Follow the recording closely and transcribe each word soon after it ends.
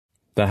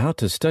The How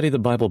to Study the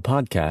Bible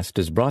podcast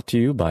is brought to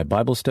you by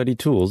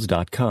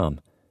BibleStudyTools.com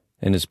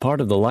and is part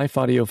of the Life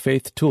Audio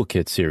Faith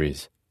Toolkit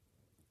series.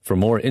 For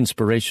more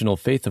inspirational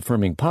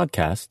faith-affirming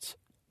podcasts,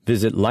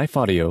 visit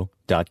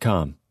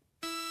lifeaudio.com.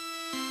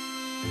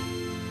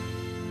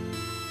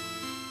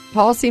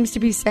 Paul seems to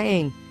be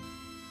saying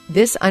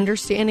this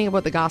understanding of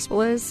what the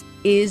gospel is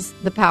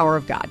the power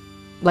of God.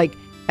 Like,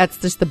 that's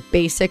just the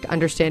basic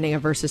understanding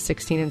of verses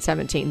 16 and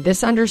 17.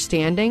 This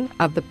understanding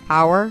of the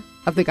power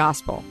of the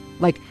gospel,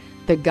 like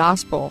the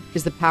gospel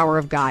is the power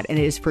of God, and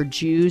it is for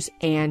Jews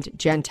and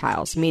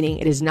Gentiles, meaning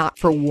it is not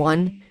for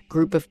one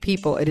group of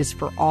people, it is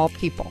for all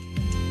people.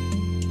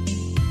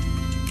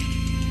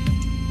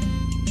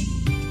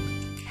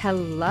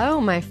 Hello,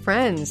 my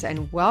friends,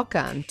 and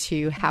welcome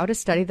to How to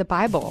Study the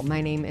Bible. My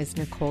name is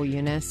Nicole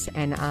Eunice,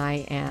 and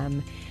I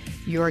am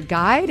your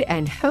guide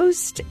and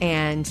host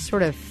and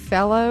sort of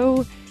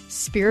fellow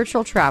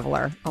spiritual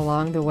traveler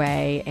along the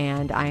way,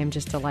 and I am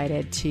just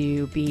delighted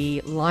to be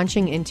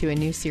launching into a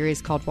new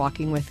series called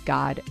Walking with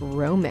God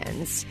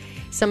Romans.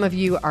 Some of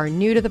you are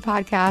new to the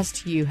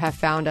podcast. You have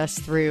found us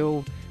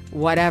through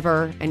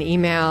whatever, an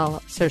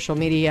email, social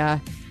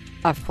media,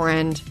 a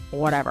friend,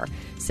 whatever.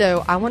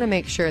 So I want to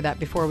make sure that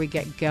before we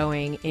get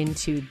going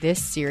into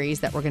this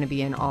series that we're going to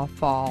be in all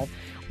fall,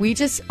 we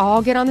just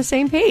all get on the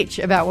same page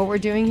about what we're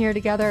doing here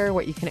together,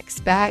 what you can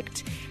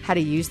expect, how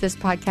to use this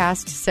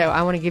podcast. So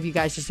I want to give you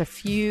guys just a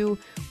few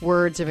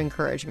words of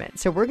encouragement.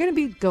 So we're going to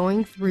be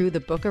going through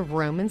the book of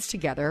Romans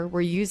together.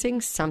 We're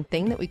using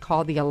something that we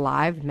call the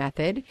Alive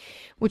Method,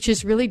 which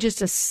is really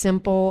just a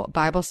simple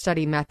Bible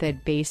study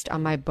method based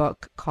on my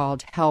book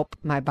called Help,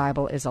 My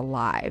Bible is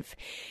Alive.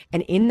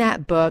 And in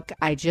that book,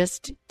 I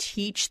just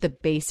teach the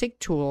basic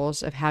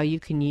tools of how you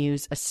can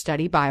use a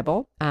study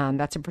Bible.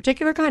 That's a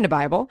particular kind of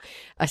Bible,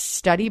 a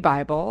study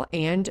Bible,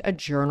 and a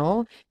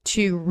journal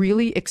to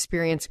really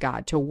experience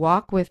God, to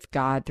walk with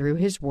God through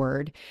His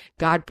Word.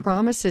 God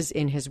promises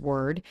in His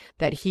Word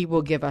that He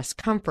will give us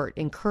comfort,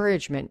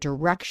 encouragement,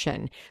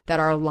 direction, that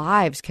our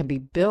lives can be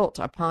built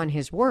upon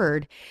His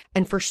Word.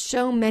 And for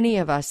so many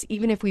of us,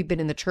 even if we've been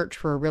in the church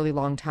for a really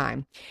long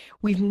time,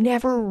 we've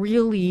never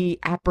really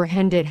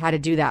apprehended how to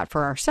do that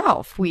for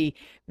ourselves. We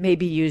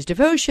maybe use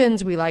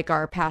devotions, we like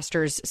our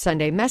pastor's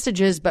Sunday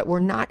messages, but we're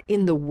not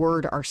in the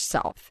Word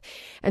ourselves.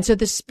 And so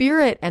the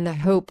spirit and the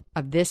hope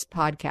of this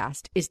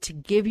podcast is to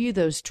give you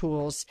those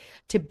tools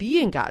to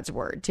be in God's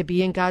Word, to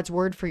be in God's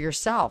Word for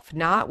yourself,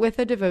 not with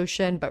a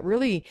devotion, but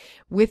really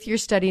with your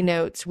study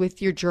notes,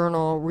 with your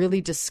journal,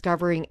 really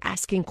discovering,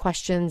 asking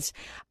questions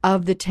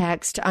of the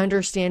text,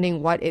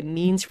 understanding what it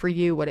means for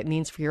you, what it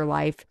means for your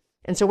life.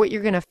 And so what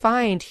you're going to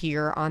find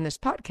here on this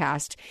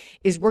podcast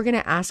is we're going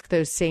to ask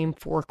those same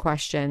 4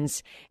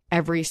 questions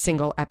every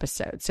single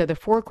episode. So the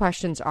 4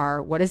 questions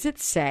are, what does it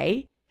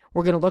say?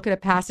 We're going to look at a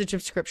passage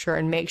of scripture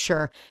and make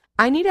sure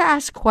I need to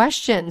ask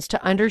questions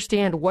to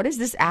understand, what is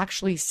this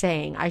actually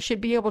saying? I should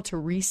be able to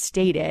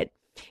restate it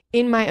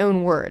in my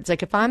own words.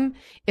 Like if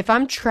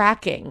I'm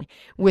tracking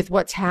with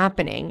what's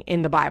happening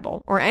in the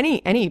Bible or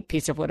any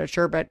piece of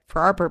literature, but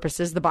for our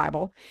purposes, the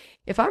Bible,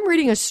 if I'm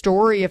reading a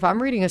story, if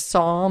I'm reading a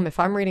psalm, if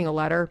I'm reading a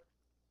letter,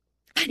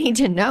 I need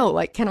to know,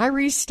 like, can I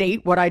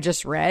restate what I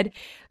just read?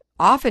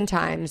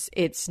 Oftentimes,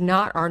 it's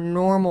not our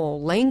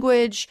normal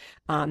language.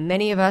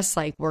 Many of us,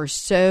 like, we're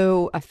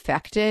so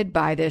affected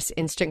by this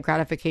instant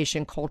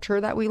gratification culture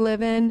that we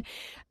live in.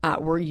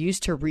 We're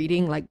used to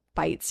reading like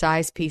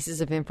bite-sized pieces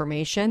of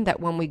information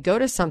that when we go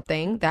to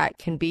something that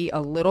can be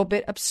a little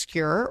bit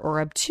obscure or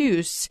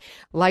obtuse,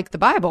 like the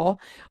Bible,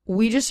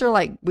 we just are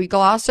like, we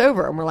gloss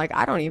over and we're like,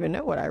 I don't even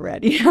know what I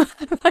read. You know,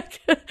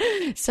 like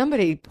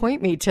somebody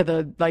point me to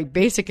the like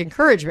basic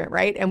encouragement,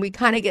 right? And we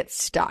kind of get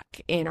stuck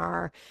in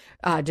our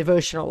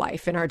devotional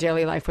life, in our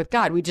daily life with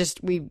God. We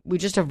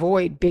just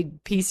avoid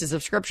big pieces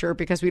of scripture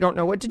because we don't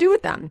know what to do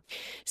with them.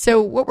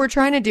 So what we're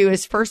trying to do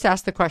is first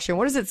ask the question,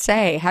 what does it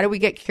say? How do we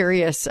get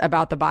curious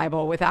about the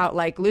Bible without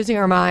like losing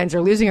our minds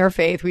or losing our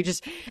faith?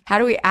 How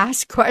do we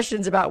ask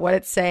questions about what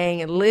it's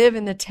saying and live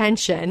in the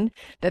tension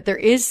that there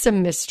is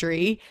some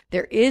mystery,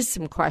 there is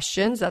some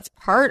questions. That's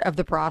part of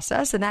the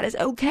process, and that is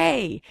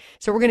okay.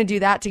 So we're going to do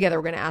that together.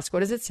 We're going to ask,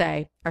 what does it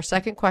say? Our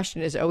second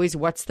question is always,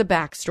 what's the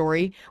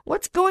backstory?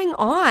 What's going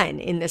on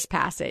in this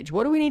passage?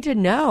 What do we need to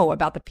know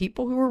about the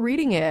people who were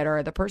reading it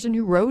or the person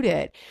who wrote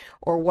it,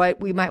 or what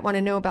we might want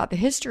to know about the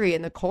history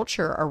and the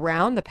culture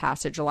around the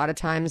passage? A lot of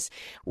times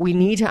we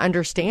need to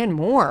understand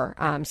more.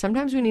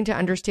 Sometimes we need to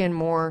understand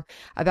more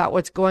about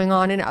what's going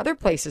on in other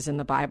places in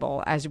the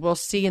Bible. As we'll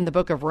see in the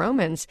book of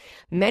Romans,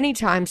 many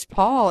times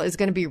Paul is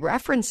going to be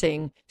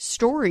referencing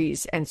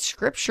stories and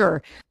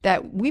scripture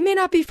that we may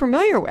not be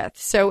familiar with.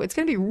 So it's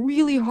going to be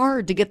really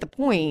hard to get the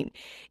point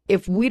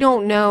if we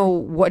don't know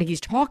what he's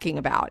talking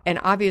about. And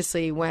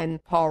obviously, when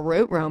Paul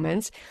wrote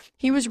Romans,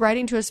 he was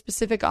writing to a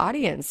specific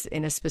audience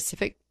in a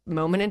specific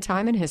moment in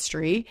time in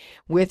history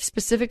with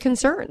specific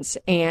concerns.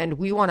 And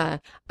we want to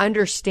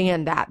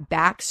understand that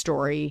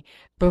backstory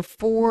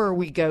before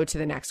we go to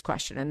the next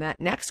question. And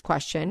that next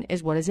question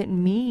is, what does it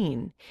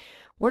mean?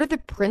 What are the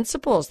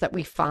principles that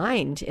we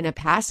find in a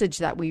passage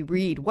that we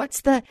read?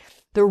 What's the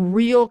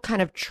real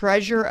kind of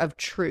treasure of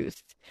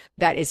truth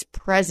that is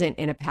present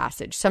in a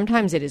passage?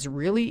 Sometimes it is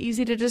really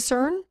easy to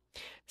discern.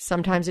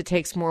 Sometimes it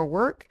takes more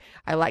work.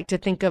 I like to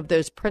think of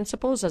those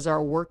principles as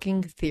our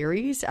working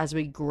theories. As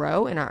we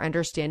grow in our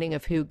understanding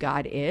of who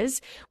God is,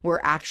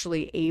 we're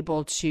actually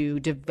able to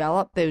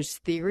develop those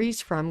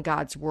theories from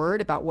God's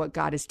word about what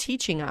God is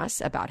teaching us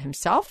about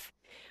himself,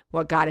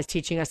 what God is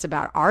teaching us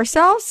about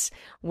ourselves,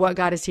 what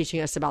God is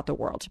teaching us about the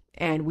world.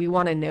 And we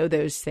want to know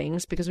those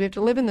things because we have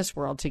to live in this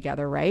world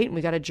together, right? And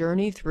we got to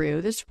journey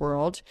through this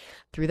world,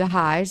 through the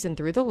highs and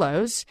through the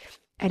lows.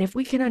 And if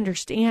we can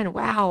understand,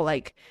 wow,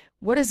 like,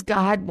 what does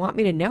God want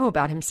me to know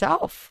about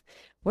himself?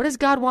 What does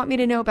God want me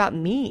to know about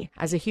me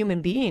as a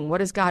human being? What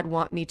does God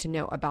want me to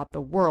know about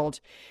the world?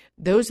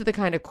 Those are the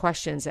kind of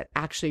questions that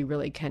actually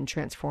really can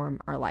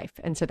transform our life.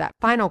 And so that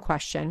final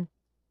question,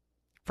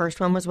 first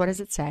one was, what does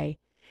it say?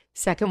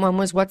 Second one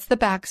was, what's the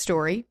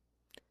backstory?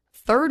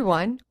 Third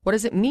one, what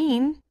does it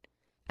mean?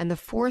 And the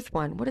fourth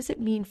one, what does it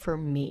mean for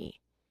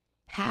me?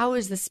 How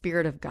is the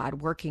Spirit of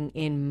God working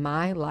in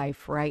my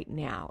life right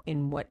now,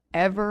 in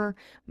whatever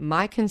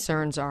my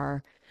concerns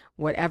are,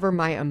 whatever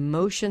my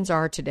emotions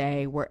are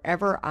today,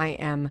 wherever I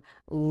am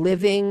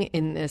living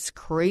in this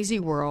crazy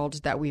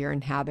world that we are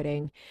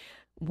inhabiting?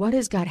 What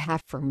does God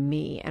have for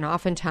me? And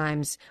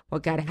oftentimes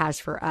what God has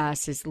for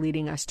us is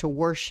leading us to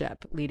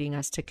worship, leading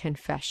us to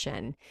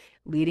confession,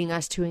 leading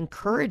us to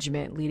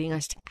encouragement, leading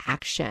us to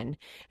action.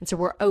 And so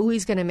we're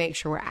always going to make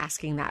sure we're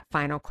asking that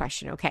final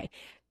question. Okay,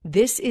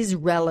 this is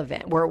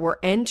relevant. We're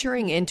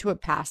entering into a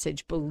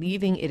passage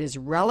believing it is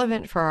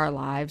relevant for our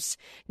lives.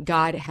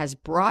 God has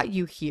brought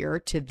you here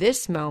to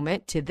this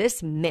moment, to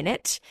this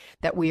minute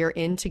that we are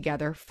in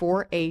together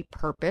for a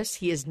purpose.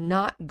 He is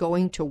not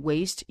going to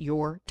waste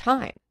your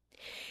time.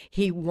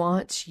 He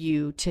wants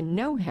you to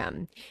know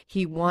him.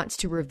 He wants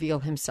to reveal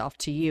himself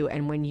to you.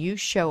 And when you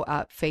show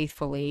up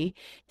faithfully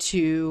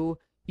to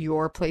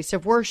your place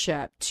of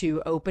worship,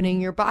 to opening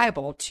your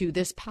Bible, to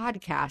this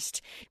podcast,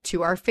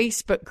 to our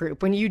Facebook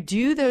group, when you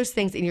do those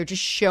things and you're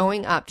just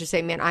showing up to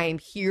say, man, I am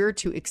here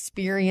to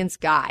experience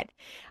God.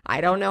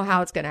 I don't know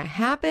how it's going to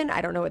happen.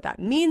 I don't know what that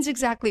means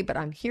exactly, but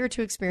I'm here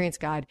to experience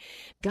God.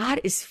 God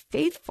is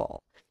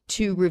faithful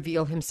to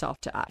reveal himself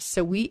to us.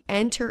 So we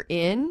enter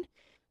in.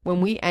 When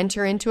we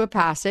enter into a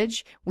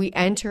passage, we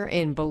enter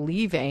in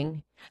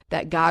believing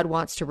that God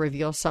wants to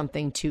reveal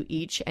something to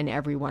each and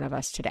every one of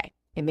us today.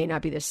 It may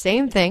not be the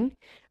same thing,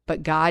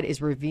 but God is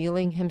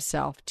revealing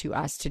himself to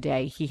us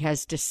today. He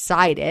has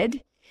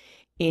decided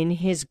in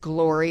his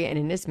glory and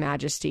in his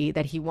majesty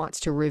that he wants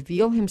to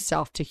reveal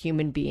himself to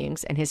human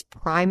beings, and his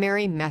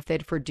primary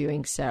method for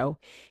doing so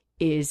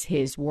is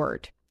his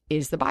word,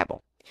 is the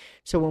Bible.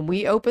 So when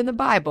we open the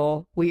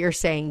Bible, we are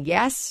saying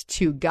yes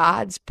to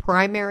God's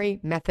primary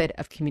method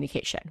of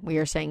communication. We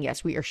are saying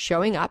yes, we are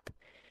showing up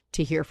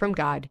to hear from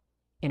God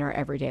in our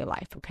everyday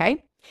life,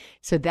 okay?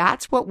 So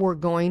that's what we're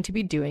going to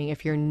be doing.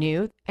 If you're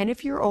new and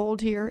if you're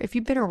old here, if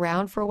you've been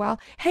around for a while,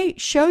 hey,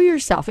 show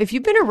yourself. If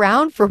you've been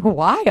around for a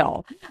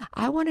while,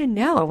 I want to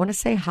know. I want to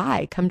say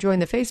hi. Come join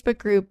the Facebook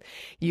group.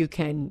 You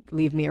can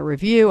leave me a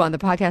review on the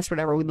podcast,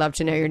 whatever. We'd love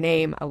to know your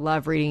name. I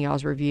love reading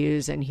y'all's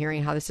reviews and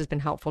hearing how this has been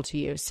helpful to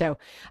you. So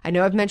I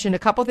know I've mentioned a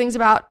couple things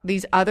about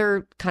these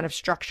other kind of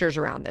structures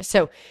around this.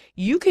 So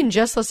you can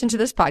just listen to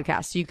this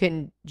podcast. You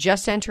can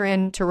just enter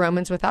into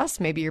Romans with us.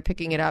 Maybe you're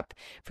picking it up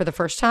for the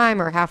first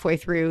time or halfway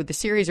through the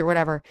series or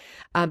whatever.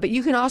 But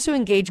you can also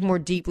engage more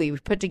deeply.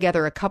 We've put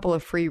together a couple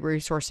of free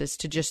resources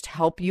to just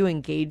help you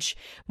engage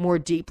more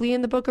deeply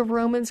in the book of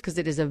Romans, because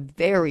it is a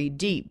very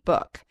deep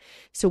book.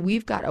 So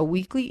we've got a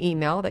weekly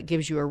email that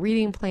gives you a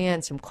reading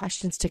plan, some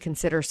questions to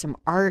consider, some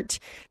art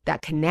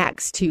that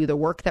connects to the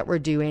work that we're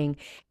doing.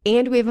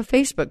 And we have a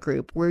Facebook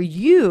group where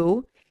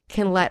you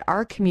can let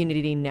our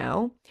community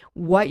know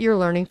what you're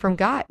learning from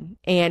God.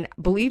 And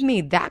believe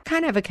me, that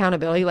kind of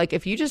accountability, like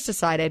if you just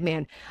decided,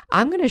 man,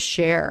 I'm going to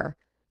share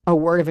a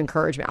word of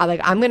encouragement.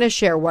 I'm going to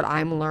share what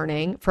I'm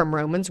learning from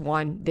Romans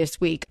 1 this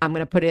week. I'm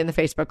going to put it in the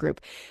Facebook group.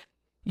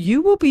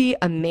 You will be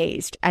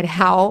amazed at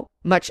how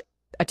much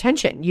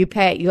attention you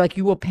pay.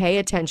 You will pay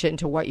attention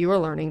to what you are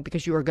learning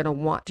because you are going to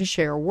want to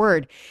share a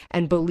word.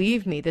 And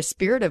believe me, the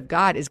Spirit of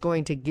God is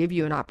going to give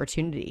you an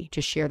opportunity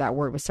to share that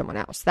word with someone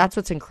else. That's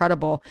what's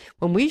incredible.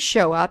 When we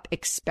show up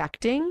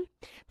expecting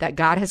that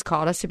God has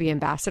called us to be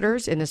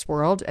ambassadors in this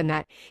world and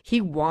that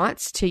he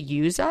wants to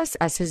use us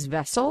as his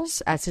vessels,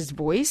 as his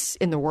voice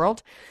in the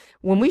world,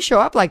 when we show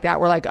up like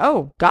that, we're like,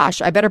 oh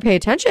gosh, I better pay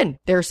attention.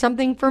 There's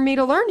something for me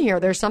to learn here.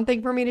 There's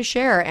something for me to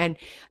share. And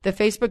the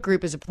Facebook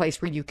group is a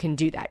place where you can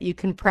do that. You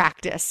can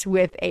practice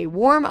with a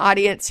warm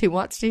audience who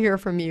wants to hear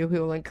from you, who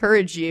will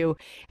encourage you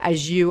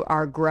as you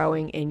are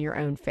growing in your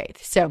own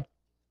faith. So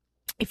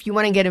if you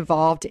want to get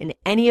involved in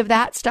any of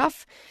that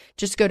stuff,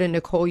 just go to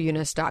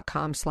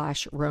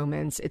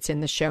NicoleUnice.com/Romans. It's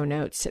in the show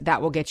notes.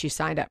 That will get you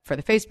signed up for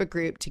the Facebook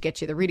group, to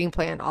get you the reading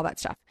plan, all that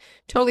stuff.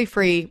 Totally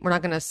free. We're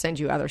not going to send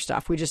you other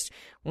stuff. We just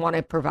want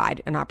to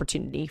provide an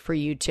opportunity for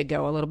you to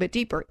go a little bit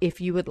deeper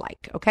if you would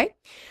like. Okay.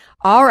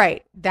 All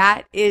right,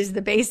 that is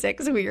the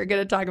basics we are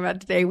going to talk about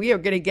today. We are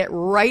going to get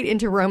right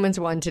into Romans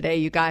 1 today,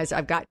 you guys.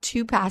 I've got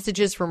two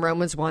passages from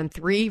Romans 1,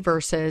 3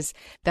 verses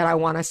that I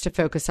want us to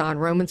focus on.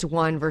 Romans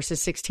 1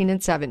 verses 16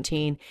 and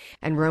 17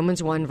 and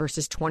Romans 1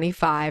 verses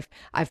 25.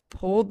 I've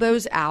pulled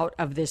those out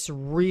of this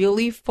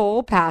really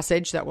full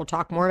passage that we'll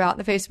talk more about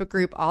in the Facebook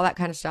group, all that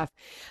kind of stuff.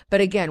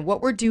 But again,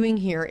 what we're doing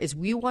here is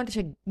we want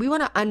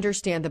to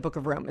understand the book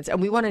of Romans,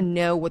 and we want to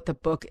know what the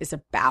book is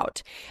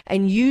about.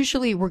 And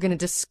usually we're going to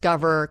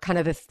discover kind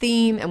of the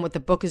theme and what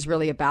the book is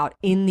really about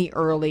in the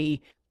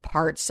early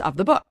parts of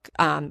the book.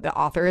 The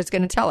author is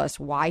going to tell us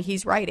why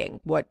he's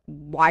writing,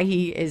 why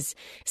he is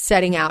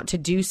setting out to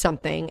do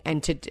something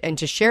and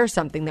to share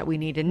something that we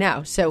need to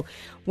know. So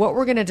what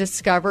we're going to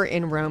discover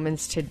in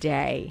Romans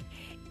today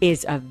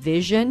is a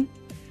vision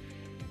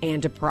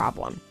and a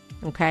problem.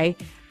 Okay?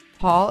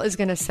 Paul is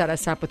going to set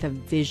us up with a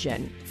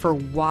vision for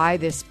why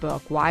this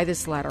book, why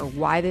this letter,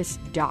 why this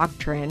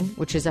doctrine,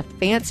 which is a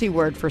fancy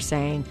word for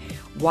saying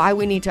why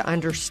we need to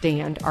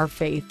understand our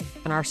faith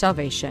and our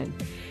salvation.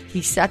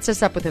 He sets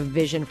us up with a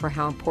vision for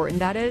how important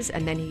that is,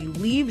 and then he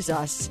leaves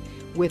us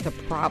with a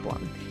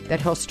problem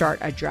that he'll start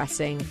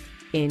addressing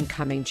in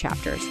coming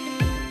chapters.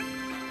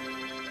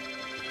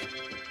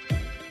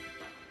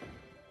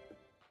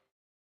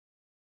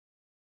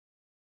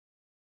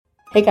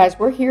 Hey guys,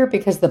 we're here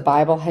because the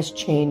Bible has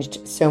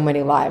changed so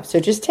many lives. So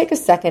just take a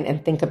second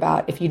and think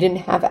about if you didn't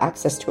have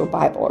access to a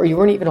Bible or you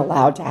weren't even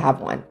allowed to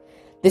have one.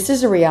 This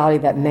is a reality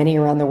that many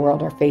around the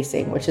world are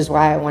facing, which is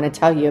why I want to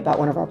tell you about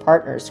one of our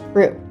partners,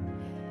 Cru.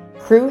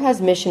 Cru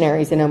has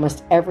missionaries in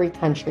almost every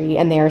country,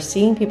 and they are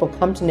seeing people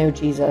come to know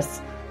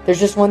Jesus. There's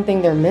just one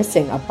thing they're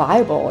missing, a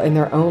Bible in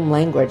their own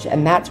language,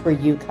 and that's where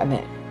you come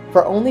in.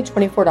 For only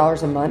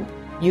 $24 a month,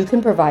 you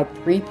can provide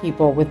 3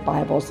 people with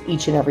Bibles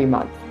each and every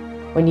month.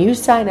 When you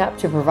sign up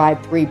to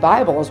provide 3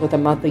 Bibles with a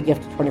monthly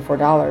gift of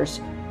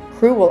 $24,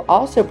 Cru will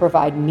also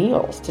provide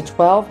meals to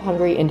 12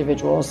 hungry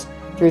individuals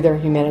through their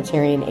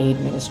humanitarian aid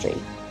ministry.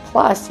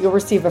 Plus, you'll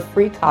receive a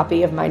free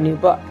copy of my new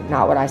book,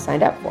 Not What I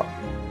Signed Up For.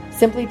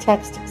 Simply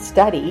text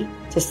STUDY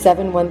to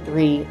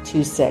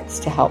 71326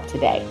 to help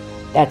today.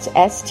 That's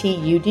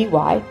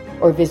STUDY,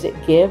 or visit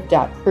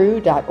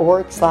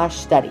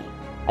give.cru.org/study.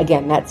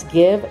 Again, that's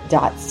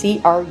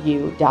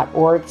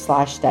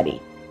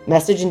give.cru.org/study.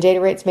 Message and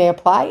data rates may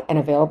apply and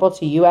available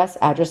to U.S.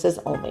 addresses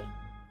only.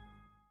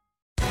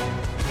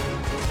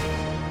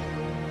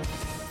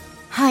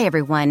 Hi,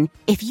 everyone.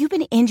 If you've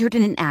been injured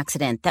in an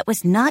accident that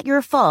was not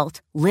your fault,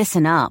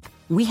 listen up.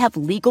 We have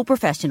legal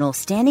professionals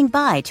standing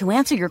by to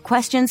answer your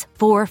questions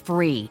for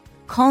free.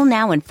 Call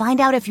now and find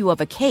out if you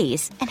have a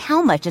case and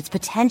how much it's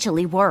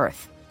potentially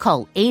worth.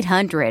 Call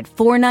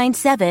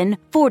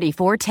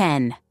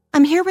 800-497-4410.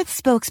 I'm here with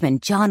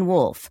spokesman John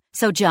Wolf.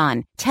 So,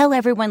 John, tell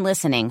everyone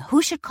listening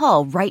who should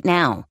call right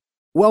now.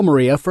 Well,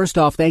 Maria, first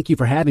off, thank you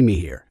for having me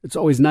here. It's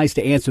always nice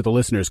to answer the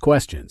listeners'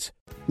 questions.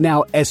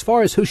 Now, as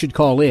far as who should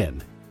call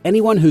in,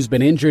 anyone who's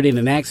been injured in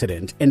an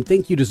accident and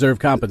think you deserve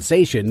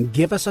compensation,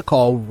 give us a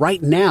call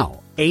right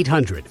now.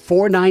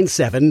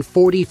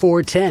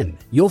 800-497-4410.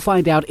 You'll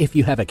find out if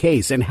you have a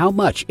case and how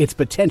much it's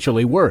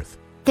potentially worth.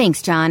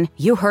 Thanks, John.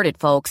 You heard it,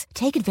 folks.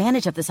 Take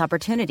advantage of this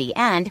opportunity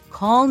and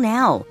call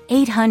now.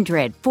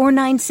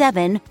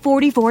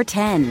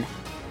 800-497-4410.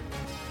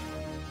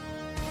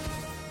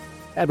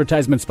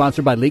 Advertisement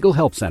sponsored by Legal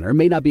Help Center.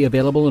 May not be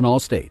available in all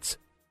states.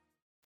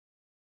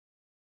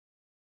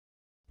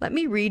 Let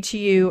me read to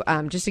you,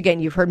 just again,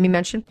 you've heard me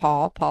mention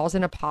Paul. Paul's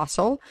an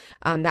apostle.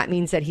 That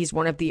means that he's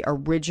one of the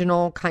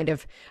original kind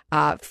of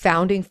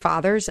founding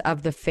fathers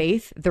of the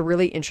faith. The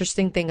really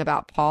interesting thing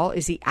about Paul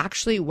is he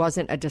actually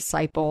wasn't a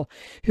disciple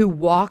who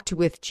walked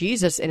with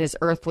Jesus in his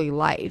earthly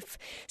life.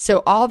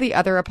 So all the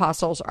other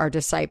apostles are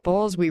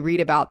disciples. We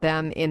read about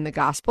them in the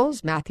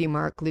Gospels, Matthew,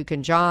 Mark, Luke,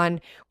 and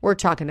John. We're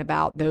talking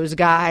about those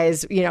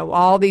guys,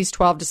 all these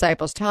 12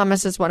 disciples.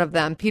 Thomas is one of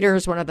them. Peter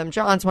is one of them.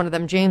 John's one of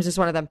them. James is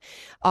one of them.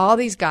 All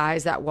these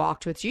guys that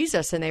walked with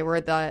Jesus, and they were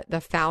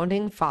the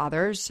founding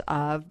fathers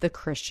of the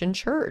Christian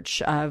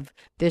church, of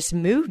this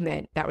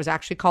movement that was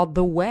actually called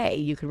the Way.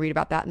 You could read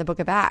about that in the book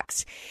of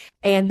Acts.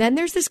 And then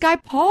there's this guy,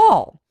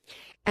 Paul.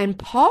 And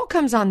Paul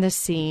comes on this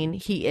scene.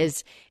 He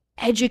is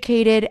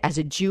educated as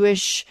a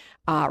Jewish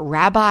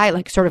rabbi,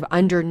 like sort of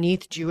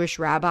underneath Jewish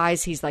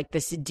rabbis. He's like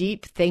this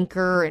deep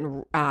thinker,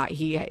 and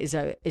he is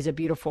a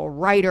beautiful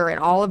writer, and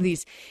all of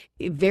these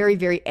very,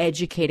 very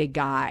educated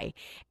guy.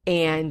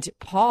 And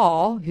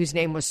Paul, whose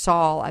name was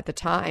Saul at the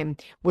time,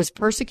 was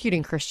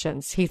persecuting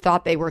Christians. He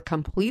thought they were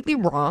completely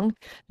wrong.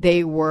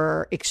 They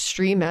were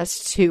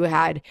extremists who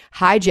had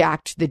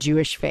hijacked the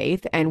Jewish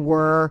faith and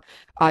were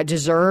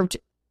deserved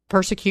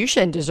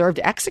persecution,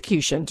 deserved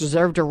execution,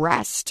 deserved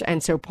arrest.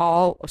 And so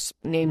Paul,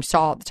 named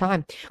Saul at the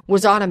time,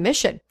 was on a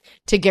mission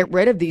to get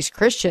rid of these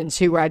Christians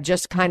who had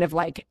just kind of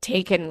like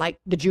taken like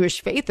the Jewish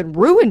faith and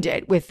ruined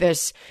it with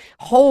this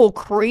whole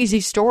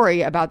crazy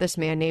story about this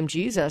man named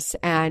Jesus.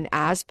 And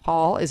as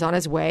Paul is on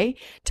his way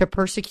to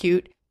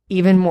persecute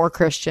even more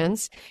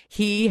Christians,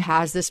 he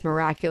has this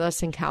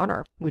miraculous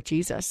encounter with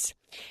Jesus.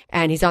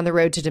 And he's on the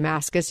road to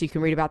Damascus. You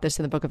can read about this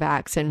in the book of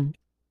Acts. And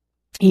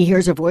he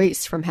hears a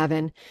voice from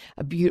heaven,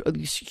 a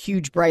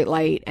huge bright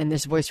light. And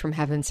this voice from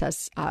heaven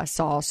says,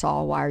 Saul,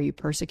 Saul, why are you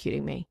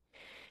persecuting me?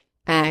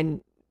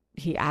 And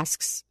he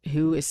asks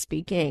who is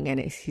speaking. And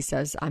he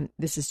says,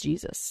 this is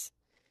Jesus.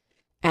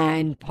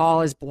 And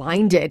Paul is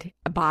blinded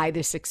by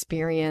this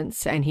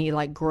experience, and he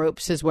like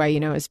gropes his way,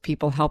 as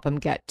people help him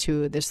get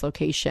to this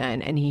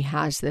location. And he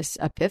has this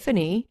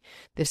epiphany,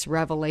 this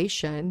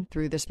revelation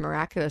through this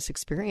miraculous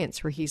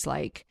experience where he's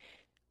like,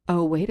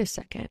 oh, wait a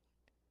second.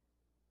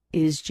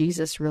 Is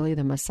Jesus really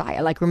the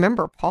Messiah? Like,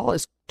 remember, Paul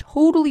is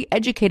totally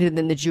educated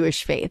in the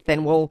Jewish faith.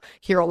 And we'll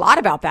hear a lot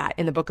about that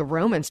in the book of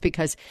Romans,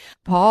 because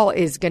Paul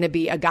is going to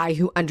be a guy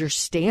who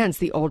understands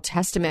the Old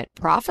Testament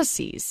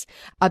prophecies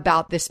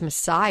about this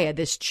Messiah,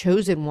 this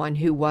chosen one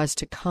who was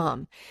to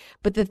come.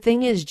 But the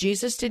thing is,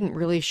 Jesus didn't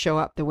really show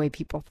up the way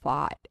people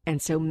thought.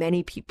 And so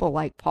many people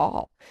like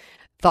Paul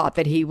thought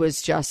that he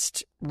was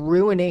just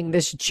ruining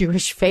this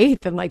Jewish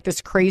faith and like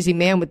this crazy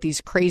man with these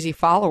crazy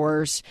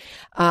followers,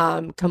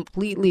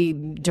 completely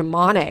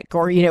demonic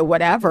or,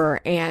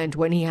 whatever. And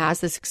when he has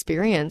this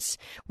experience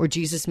where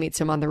Jesus meets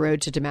him on the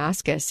road to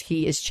Damascus,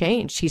 he is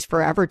changed. He's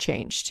forever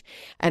changed.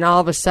 And all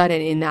of a sudden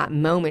in that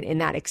moment, in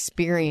that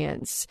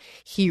experience,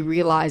 he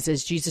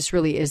realizes Jesus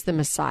really is the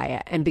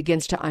Messiah and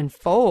begins to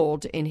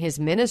unfold in his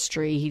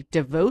ministry. He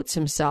devotes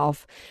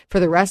himself for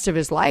the rest of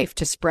his life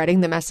to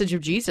spreading the message of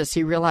Jesus.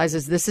 He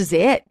realizes this is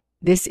it.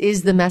 This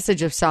is the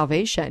message of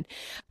salvation.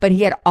 But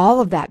he had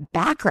all of that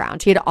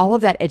background. He had all of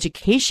that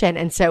education.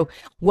 And so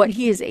what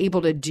he is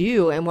able to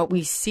do, and what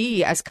we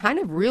see as kind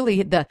of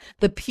really the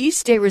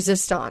piece de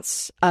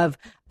resistance of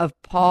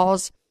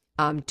Paul's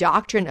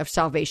doctrine of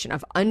salvation,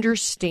 of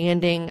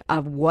understanding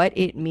of what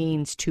it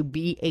means to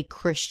be a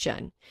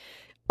Christian,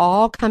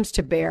 all comes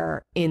to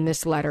bear in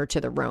this letter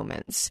to the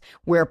Romans,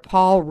 where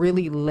Paul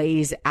really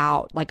lays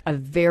out like a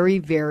very,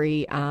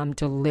 very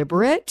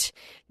deliberate,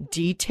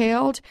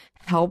 detailed,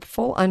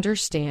 helpful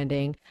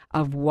understanding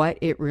of what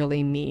it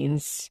really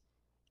means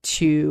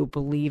to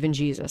believe in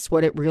Jesus,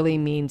 what it really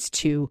means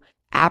to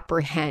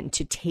apprehend,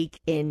 to take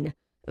in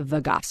the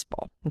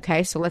gospel.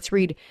 Okay, so let's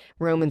read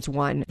Romans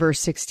 1, verse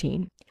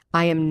 16.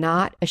 I am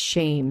not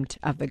ashamed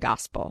of the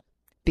gospel,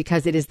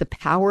 because it is the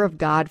power of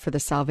God for the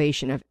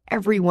salvation of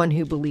everyone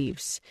who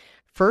believes,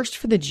 first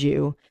for the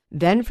Jew,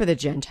 then for the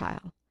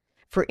Gentile.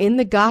 For in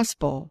the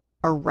gospel,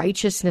 a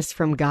righteousness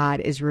from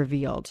God is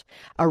revealed,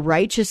 a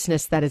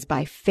righteousness that is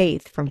by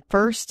faith from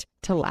first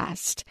to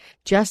last.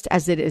 Just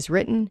as it is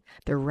written,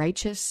 the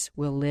righteous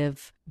will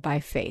live by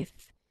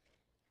faith.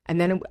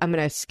 And then I'm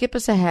going to skip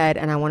us ahead,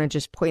 and I want to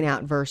just point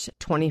out verse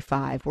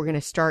 25. We're going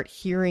to start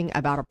hearing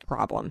about a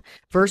problem.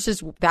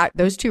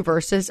 Those two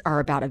verses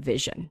are about a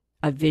vision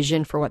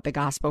for what the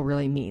gospel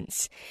really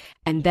means.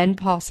 And then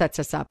Paul sets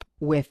us up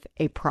with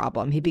a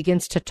problem. He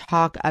begins to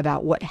talk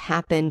about what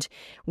happened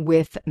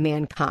with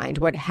mankind,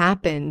 what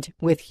happened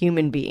with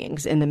human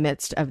beings in the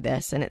midst of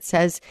this. And it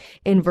says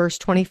in verse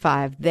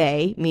 25,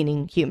 they,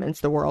 meaning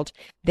humans, the world,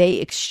 they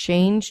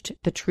exchanged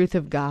the truth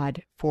of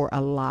God for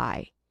a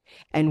lie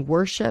and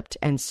worshiped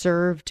and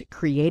served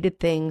created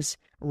things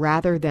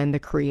rather than the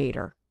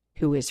Creator,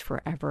 who is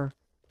forever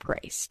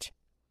praised.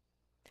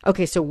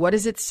 Okay, so what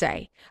does it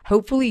say?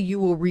 Hopefully you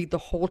will read the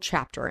whole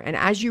chapter. And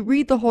as you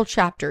read the whole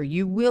chapter,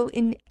 you will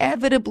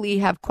inevitably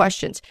have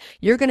questions.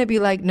 You're going to be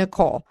like,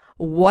 Nicole,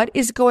 what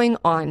is going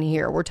on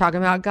here? We're talking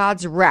about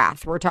God's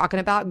wrath. We're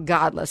talking about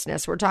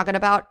godlessness. We're talking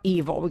about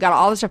evil. We got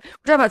all this stuff.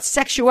 We're talking about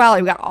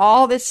sexuality. We got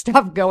all this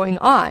stuff going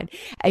on.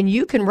 And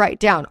you can write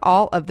down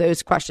all of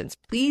those questions.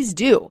 Please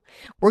do.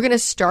 We're going to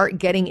start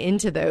getting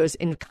into those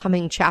in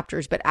coming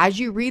chapters. But as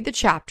you read the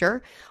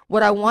chapter,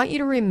 what I want you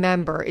to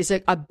remember is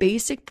a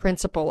basic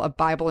principle of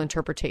Bible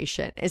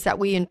interpretation is that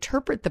we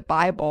interpret the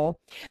Bible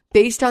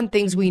based on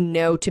things we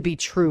know to be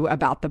true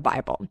about the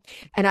Bible.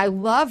 And I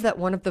love that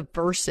one of the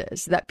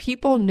verses that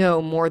people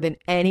know more than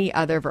any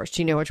other verse.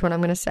 Do you know which one I'm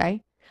going to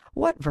say?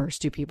 What verse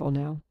do people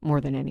know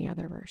more than any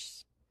other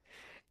verse?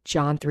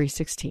 John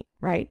 3:16,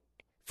 right?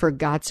 For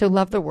God so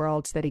loved the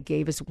world that he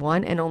gave his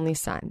one and only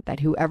son, that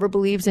whoever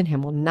believes in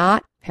him will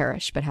not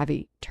perish, but have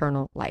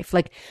eternal life.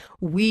 Like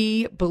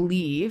we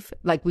believe,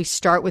 like we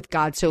start with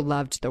God so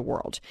loved the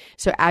world.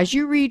 So as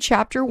you read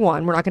chapter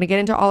 1, we're not going to get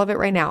into all of it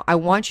right now. I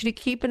want you to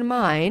keep in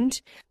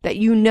mind that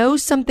you know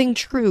something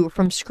true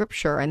from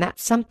scripture. And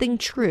that something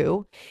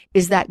true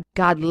is that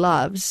God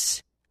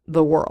loves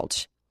the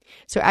world.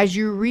 So as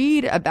you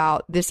read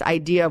about this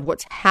idea of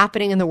what's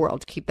happening in the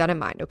world, keep that in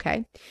mind,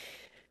 okay?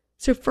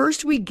 So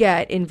first we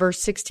get in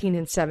verse 16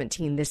 and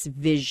 17, this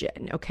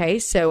vision, okay?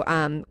 So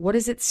what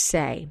does it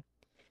say?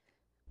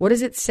 What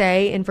does it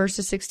say in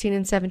verses 16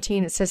 and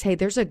 17? It says, hey,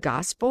 there's a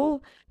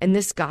gospel, and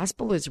this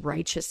gospel is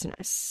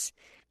righteousness.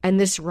 And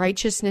this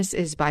righteousness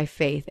is by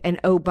faith.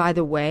 And oh, by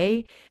the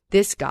way,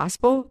 this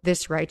gospel,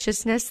 this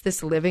righteousness,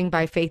 this living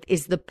by faith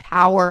is the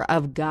power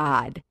of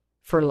God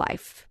for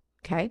life,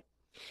 okay?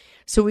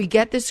 So we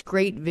get this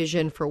great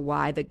vision for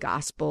why the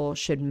gospel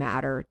should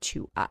matter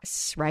to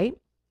us, right?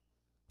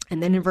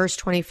 And then in verse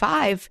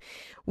 25,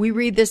 we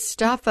read this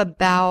stuff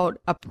about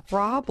a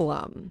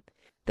problem,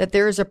 that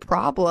there is a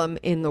problem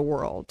in the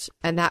world.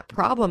 And that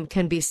problem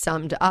can be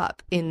summed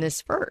up in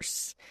this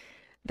verse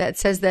that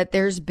says that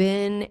there's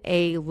been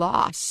a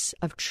loss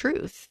of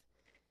truth,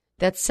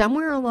 that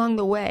somewhere along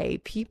the way,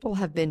 people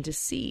have been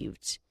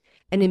deceived.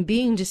 And in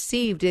being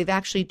deceived, they've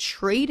actually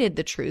traded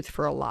the truth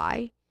for a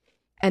lie.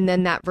 And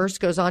then that verse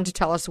goes on to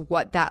tell us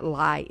what that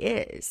lie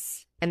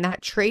is. And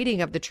that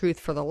trading of the truth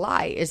for the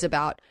lie is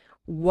about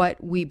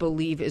what we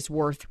believe is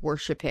worth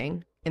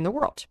worshiping in the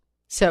world.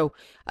 So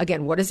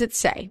again, what does it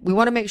say? We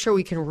want to make sure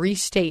we can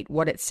restate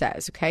what it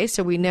says, okay?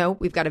 So we know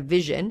we've got a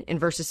vision in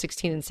verses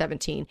 16 and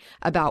 17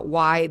 about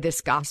why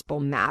this gospel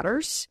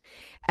matters.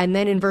 And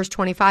then in verse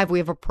 25, we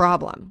have a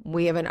problem.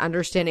 We have an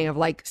understanding of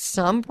like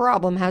some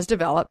problem has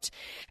developed,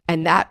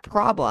 and that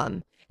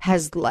problem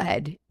has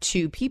led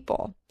to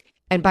people.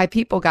 And by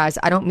people, guys,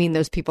 I don't mean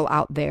those people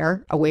out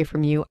there away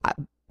from you.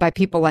 By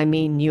people, I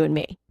mean you and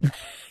me.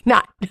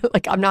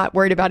 I'm not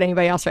worried about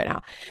anybody else right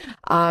now.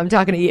 I'm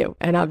talking to you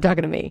and I'm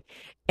talking to me.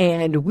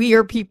 And we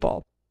are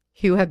people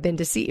who have been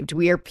deceived.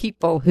 We are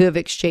people who have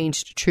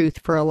exchanged truth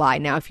for a lie.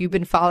 Now, if you've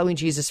been following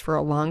Jesus for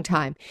a long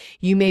time,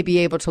 you may be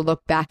able to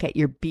look back at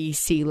your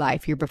BC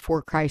life, your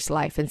before Christ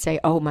life, and say,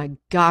 oh my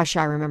gosh,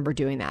 I remember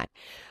doing that.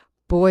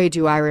 Boy,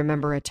 do I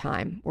remember a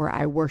time where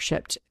I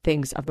worshiped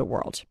things of the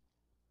world.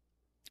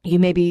 You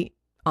may be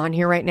on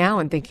here right now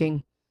and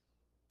thinking,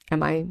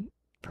 am I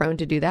prone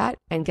to do that?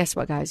 And guess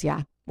what, guys?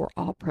 Yeah, we're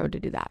all prone to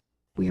do that.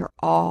 We are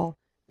all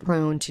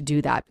prone to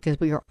do that because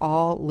we are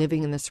all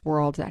living in this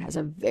world that has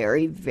a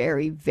very,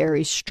 very,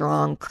 very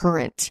strong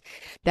current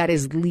that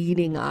is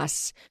leading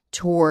us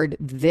toward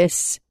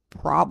this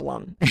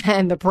problem.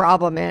 And the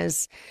problem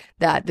is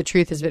that the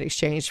truth has been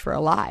exchanged for a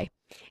lie.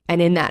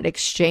 And in that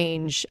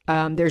exchange,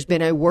 there's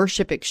been a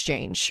worship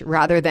exchange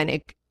rather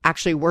than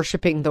actually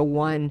worshiping the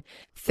one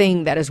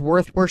thing that is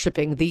worth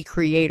worshiping, the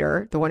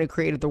creator, the one who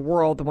created the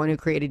world, the one who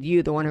created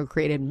you, the one who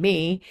created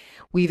me.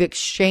 We've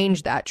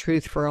exchanged that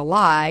truth for a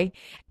lie,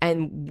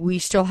 and we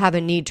still have a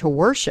need to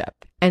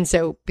worship. And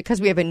so because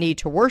we have a need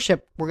to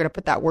worship, we're going to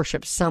put that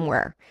worship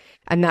somewhere.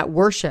 And that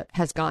worship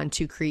has gone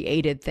to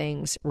created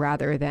things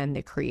rather than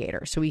the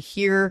creator. So we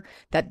hear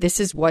that this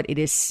is what it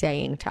is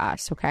saying to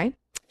us, okay?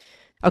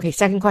 Okay,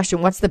 second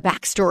question, what's the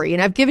backstory?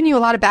 And I've given you a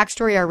lot of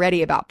backstory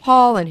already about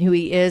Paul and who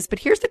he is, but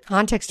here's the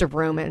context of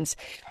Romans.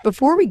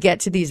 Before we get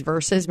to these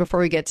verses,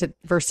 before we get to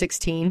verse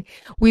 16,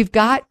 we've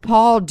got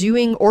Paul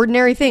doing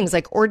ordinary things,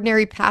 like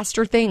ordinary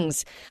pastor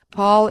things.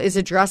 Paul is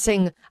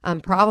addressing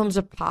problems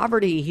of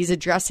poverty. He's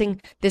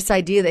addressing this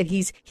idea that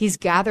he's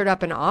gathered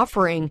up an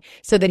offering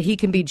so that he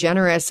can be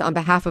generous on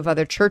behalf of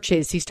other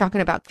churches. He's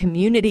talking about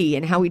community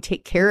and how we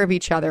take care of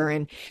each other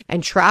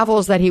and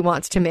travels that he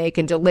wants to make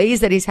and delays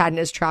that he's had in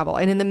his travel.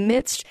 And in the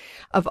midst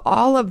of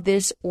all of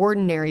this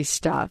ordinary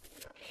stuff,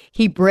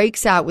 he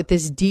breaks out with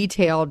this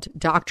detailed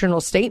doctrinal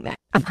statement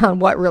on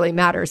what really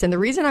matters. And the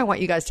reason I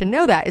want you guys to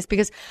know that is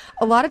because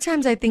a lot of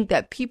times I think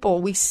that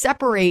we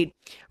separate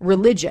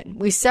religion.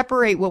 We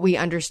separate what we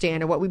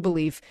understand and what we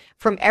believe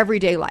from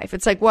everyday life.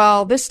 It's like,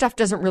 well, this stuff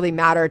doesn't really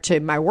matter to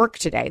my work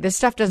today. This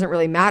stuff doesn't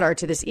really matter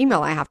to this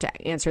email I have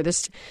to answer.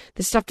 This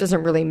stuff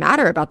doesn't really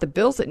matter about the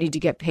bills that need to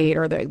get paid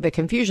or the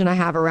confusion I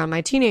have around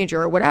my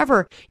teenager or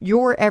whatever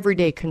your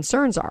everyday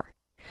concerns are.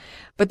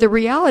 But the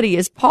reality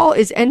is Paul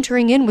is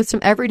entering in with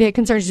some everyday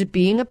concerns, just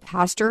being a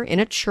pastor in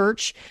a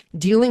church,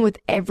 dealing with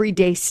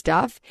everyday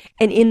stuff.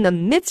 And in the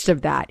midst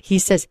of that, he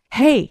says,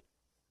 hey,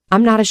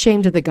 I'm not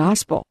ashamed of the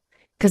gospel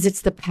because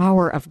it's the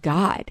power of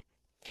God.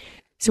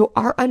 So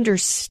our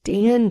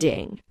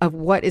understanding of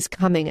what is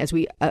coming as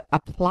we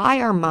apply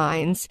our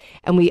minds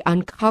and we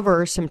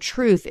uncover some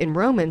truth in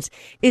Romans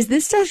is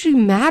this actually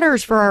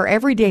matters for our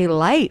everyday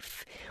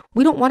life.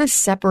 We don't want to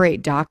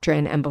separate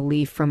doctrine and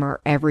belief from our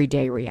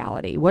everyday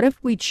reality. What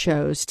if we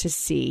chose to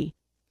see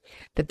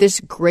that this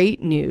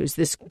great news,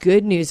 this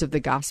good news of the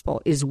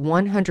gospel is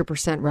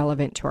 100%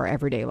 relevant to our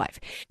everyday life?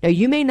 Now,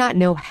 you may not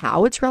know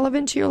how it's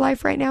relevant to your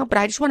life right now, but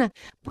I just want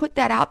to put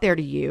that out there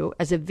to you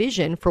as a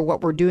vision for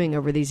what we're doing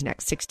over these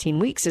next 16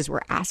 weeks as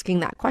we're asking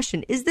that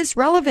question. Is this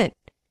relevant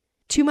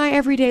to my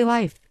everyday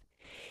life?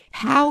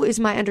 How is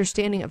my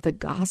understanding of the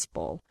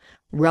gospel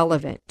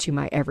relevant to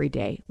my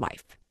everyday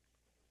life?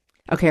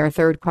 Okay, our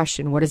third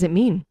question, what does it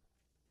mean?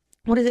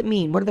 What does it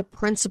mean? What are the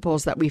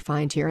principles that we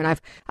find here? And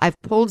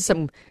I've pulled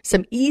some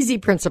easy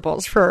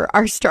principles for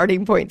our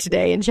starting point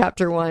today in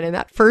chapter 1. And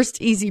that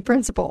first easy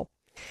principle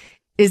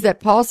is that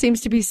Paul seems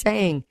to be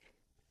saying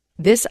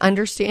this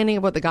understanding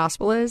of what the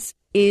gospel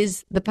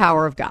is the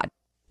power of God.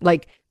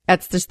 Like,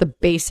 that's just the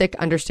basic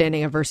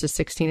understanding of verses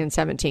 16 and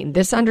 17.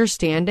 This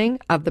understanding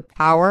of the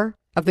power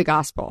of the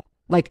gospel.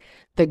 Like,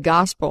 the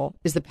gospel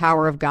is the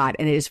power of God,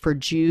 and it is for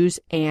Jews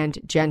and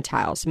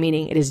Gentiles,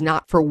 meaning it is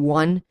not for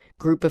one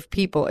group of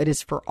people, it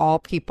is for all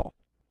people.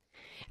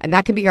 And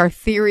that can be our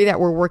theory that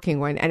we're working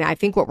with. And I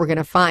think what we're going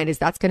to find is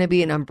that's going to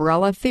be an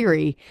umbrella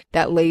theory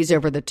that lays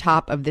over the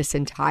top of this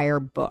entire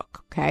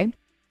book, okay?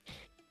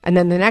 And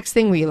then the next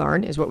thing we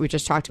learn is what we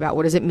just talked about.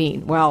 What does it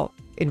mean? Well,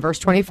 in verse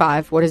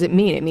 25, what does it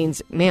mean? It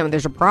means, man,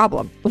 there's a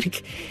problem.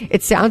 Like,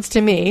 it sounds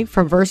to me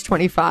from verse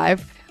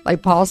 25,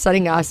 like Paul's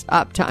setting us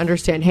up to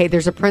understand, hey,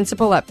 there's a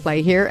principle at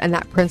play here. And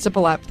that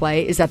principle at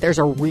play is that there's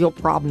a real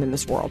problem in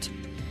this world.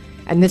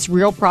 And this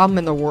real problem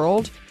in the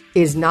world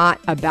is not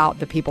about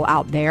the people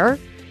out there.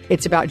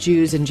 It's about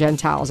Jews and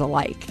Gentiles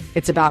alike.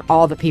 It's about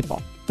all the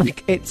people.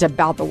 Like, it's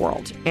about the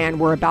world. And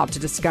we're about to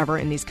discover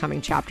in these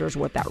coming chapters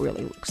what that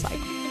really looks like.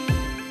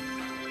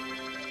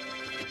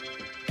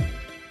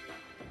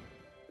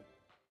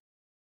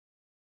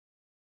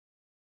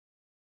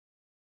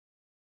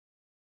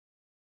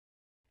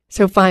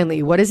 So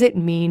finally, what does it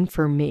mean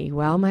for me?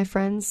 Well, my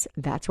friends,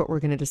 that's what we're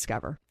going to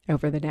discover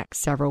over the next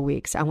several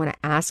weeks. I want to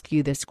ask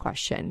you this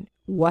question.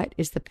 What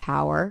is the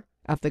power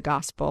of the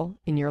gospel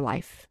in your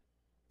life?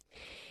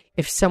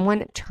 If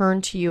someone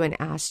turned to you and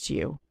asked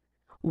you,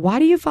 why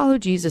do you follow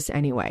Jesus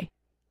anyway?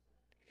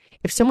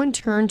 If someone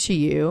turned to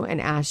you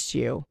and asked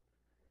you,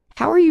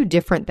 how are you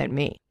different than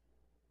me?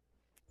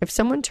 If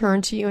someone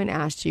turned to you and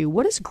asked you,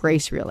 what is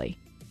grace really?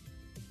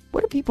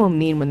 What do people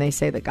mean when they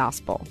say the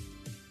gospel?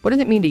 What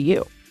does it mean to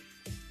you?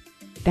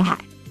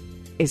 That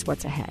is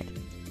what's ahead.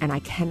 And I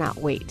cannot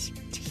wait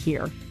to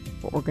hear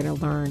what we're going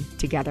to learn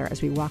together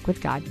as we walk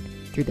with God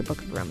through the book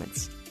of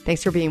Romans.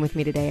 Thanks for being with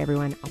me today,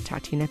 everyone. I'll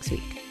talk to you next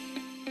week.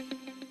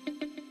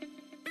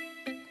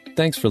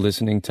 Thanks for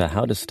listening to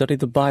How to Study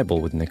the Bible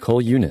with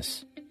Nicole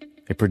Unice,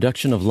 a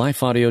production of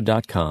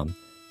lifeaudio.com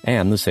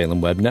and the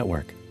Salem Web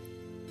Network.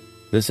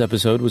 This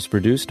episode was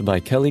produced by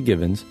Kelly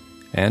Givens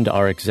and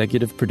our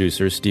executive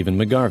producer, Stephen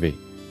McGarvey,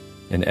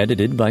 and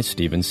edited by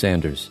Stephen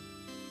Sanders.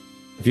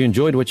 If you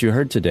enjoyed what you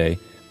heard today,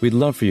 we'd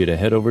love for you to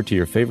head over to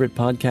your favorite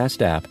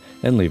podcast app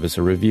and leave us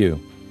a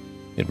review.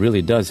 It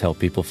really does help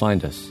people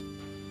find us.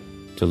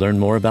 To learn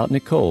more about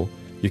Nicole,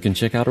 you can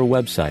check out her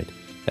website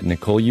at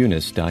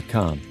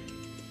NicoleUnice.com.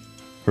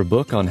 Her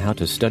book on how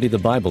to study the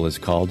Bible is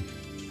called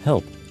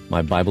Help,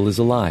 My Bible is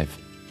Alive.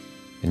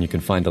 And you can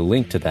find a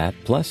link to that,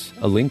 plus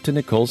a link to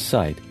Nicole's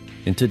site,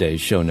 in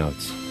today's show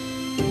notes.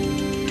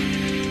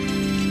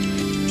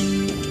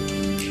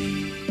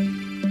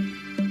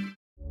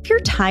 If you're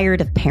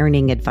tired of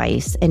parenting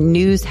advice and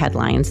news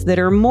headlines that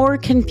are more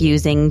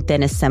confusing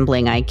than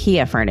assembling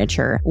IKEA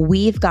furniture,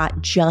 we've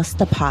got just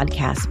the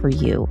podcast for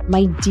you.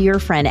 My dear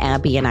friend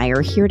Abby and I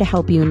are here to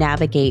help you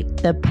navigate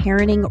the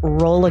parenting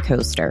roller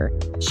coaster.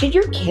 Should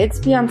your kids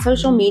be on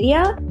social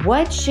media?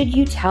 What should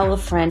you tell a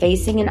friend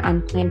facing an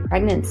unplanned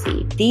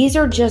pregnancy? These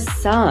are just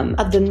some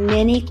of the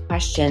many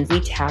questions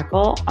we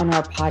tackle on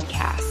our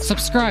podcast.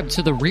 Subscribe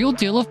to The Real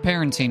Deal of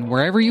Parenting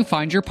wherever you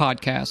find your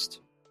podcast.